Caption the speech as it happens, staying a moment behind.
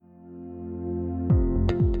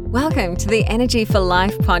Welcome to the Energy for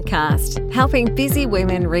Life podcast, helping busy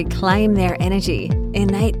women reclaim their energy,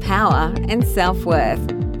 innate power, and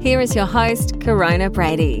self-worth. Here is your host, Corona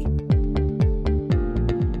Brady.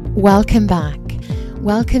 Welcome back.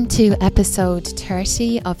 Welcome to episode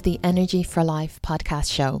 30 of the Energy for Life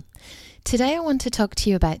podcast show. Today I want to talk to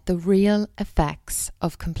you about the real effects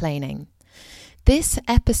of complaining. This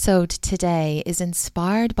episode today is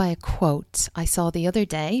inspired by a quote I saw the other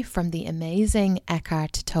day from the amazing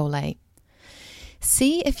Eckhart Tolle.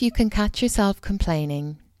 See if you can catch yourself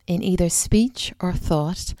complaining in either speech or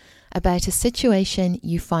thought about a situation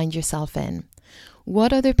you find yourself in.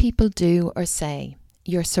 What other people do or say,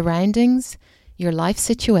 your surroundings, your life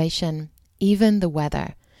situation, even the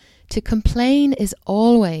weather. To complain is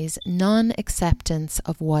always non-acceptance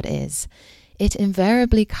of what is. It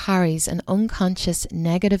invariably carries an unconscious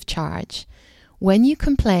negative charge. When you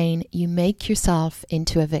complain, you make yourself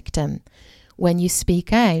into a victim. When you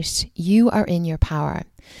speak out, you are in your power.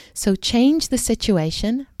 So change the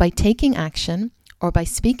situation by taking action or by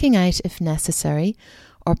speaking out if necessary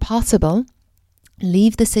or possible.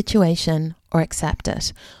 Leave the situation or accept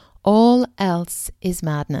it. All else is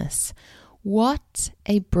madness. What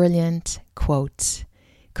a brilliant quote.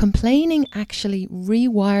 Complaining actually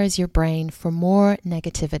rewires your brain for more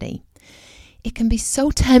negativity. It can be so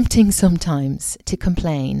tempting sometimes to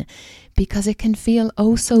complain because it can feel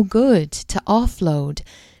oh so good to offload,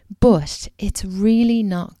 but it's really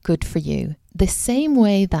not good for you. The same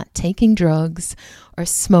way that taking drugs or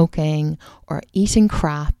smoking or eating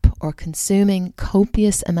crap or consuming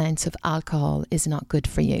copious amounts of alcohol is not good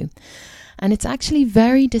for you. And it's actually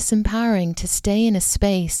very disempowering to stay in a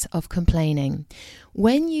space of complaining.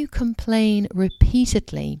 When you complain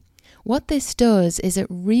repeatedly, what this does is it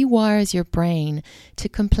rewires your brain to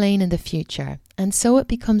complain in the future. And so it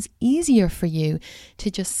becomes easier for you to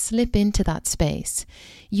just slip into that space.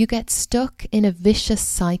 You get stuck in a vicious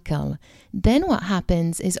cycle. Then what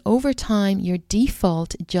happens is over time, your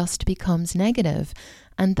default just becomes negative,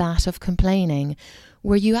 and that of complaining,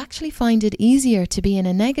 where you actually find it easier to be in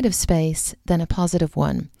a negative space than a positive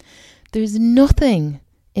one. There's nothing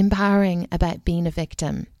empowering about being a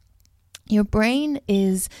victim. Your brain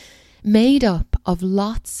is made up of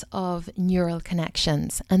lots of neural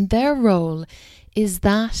connections, and their role is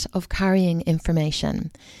that of carrying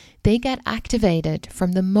information. They get activated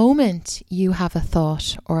from the moment you have a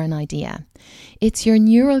thought or an idea. It's your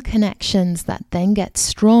neural connections that then get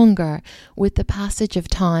stronger with the passage of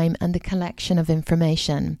time and the collection of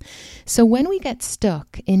information. So when we get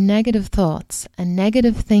stuck in negative thoughts and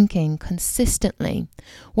negative thinking consistently,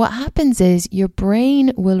 what happens is your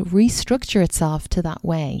brain will restructure itself to that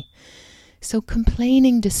way. So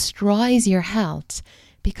complaining destroys your health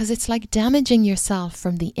because it's like damaging yourself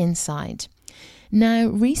from the inside. Now,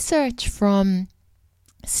 research from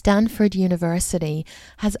Stanford University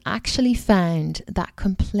has actually found that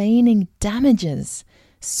complaining damages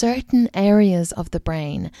certain areas of the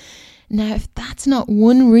brain. Now, if that's not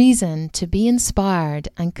one reason to be inspired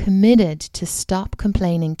and committed to stop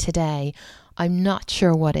complaining today, I'm not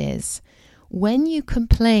sure what is. When you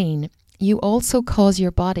complain, you also cause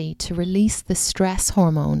your body to release the stress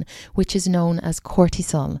hormone, which is known as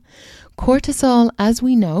cortisol. Cortisol, as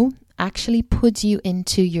we know, actually puts you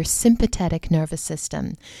into your sympathetic nervous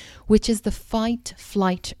system, which is the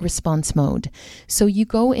fight-flight response mode. So you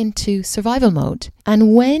go into survival mode.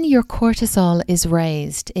 And when your cortisol is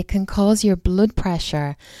raised, it can cause your blood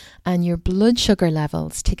pressure and your blood sugar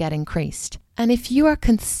levels to get increased. And if you are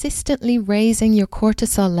consistently raising your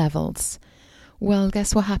cortisol levels, well,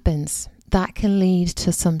 guess what happens? That can lead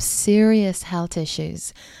to some serious health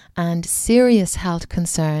issues and serious health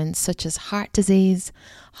concerns such as heart disease,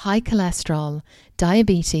 high cholesterol,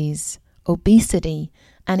 diabetes, obesity,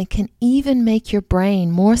 and it can even make your brain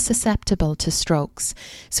more susceptible to strokes.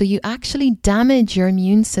 So you actually damage your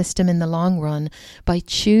immune system in the long run by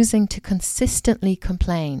choosing to consistently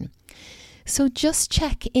complain. So just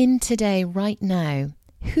check in today, right now.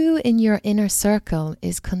 Who in your inner circle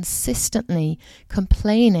is consistently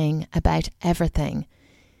complaining about everything?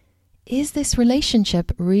 Is this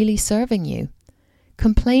relationship really serving you?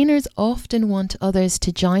 Complainers often want others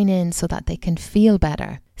to join in so that they can feel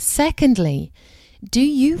better. Secondly, do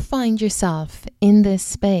you find yourself in this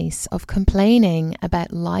space of complaining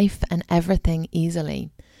about life and everything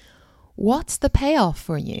easily? What's the payoff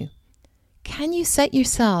for you? Can you set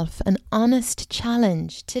yourself an honest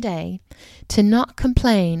challenge today to not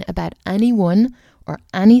complain about anyone or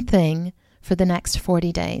anything for the next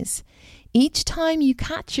 40 days? Each time you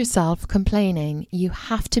catch yourself complaining, you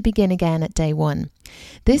have to begin again at day 1.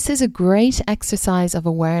 This is a great exercise of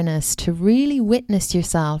awareness to really witness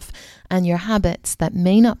yourself and your habits that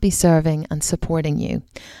may not be serving and supporting you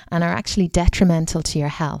and are actually detrimental to your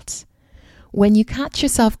health. When you catch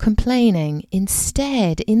yourself complaining,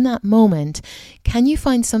 instead, in that moment, can you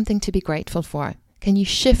find something to be grateful for? Can you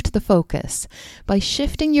shift the focus? By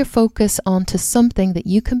shifting your focus onto something that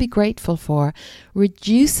you can be grateful for,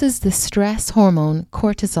 reduces the stress hormone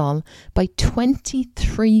cortisol by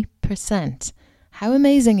 23%. How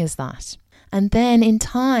amazing is that? And then in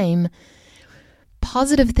time,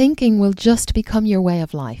 positive thinking will just become your way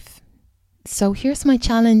of life. So here's my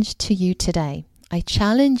challenge to you today. I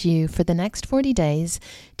challenge you for the next 40 days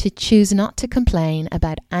to choose not to complain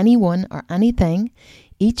about anyone or anything.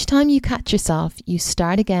 Each time you catch yourself, you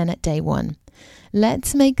start again at day 1.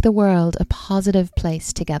 Let's make the world a positive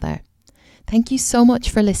place together. Thank you so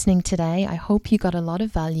much for listening today. I hope you got a lot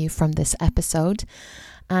of value from this episode.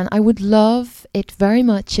 And I would love it very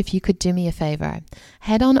much if you could do me a favor.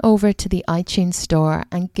 Head on over to the iTunes store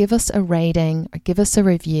and give us a rating or give us a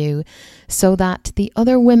review so that the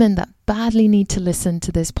other women that badly need to listen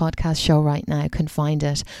to this podcast show right now can find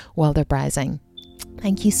it while they're browsing.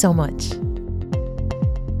 Thank you so much.